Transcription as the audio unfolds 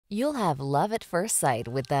You'll have love at first sight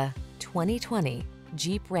with the 2020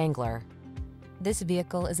 Jeep Wrangler. This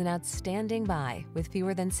vehicle is an outstanding buy with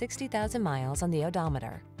fewer than 60,000 miles on the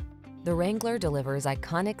odometer. The Wrangler delivers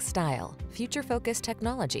iconic style, future-focused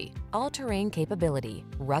technology, all-terrain capability,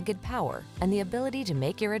 rugged power, and the ability to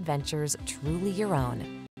make your adventures truly your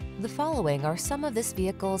own. The following are some of this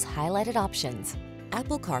vehicle's highlighted options: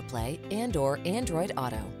 Apple CarPlay and/or Android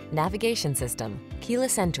Auto, navigation system,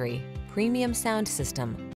 keyless entry, premium sound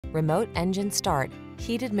system, remote engine start,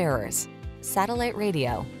 heated mirrors, satellite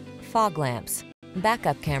radio, fog lamps,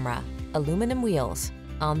 backup camera, aluminum wheels.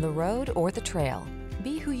 On the road or the trail,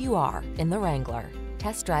 be who you are in the Wrangler.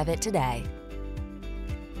 Test drive it today.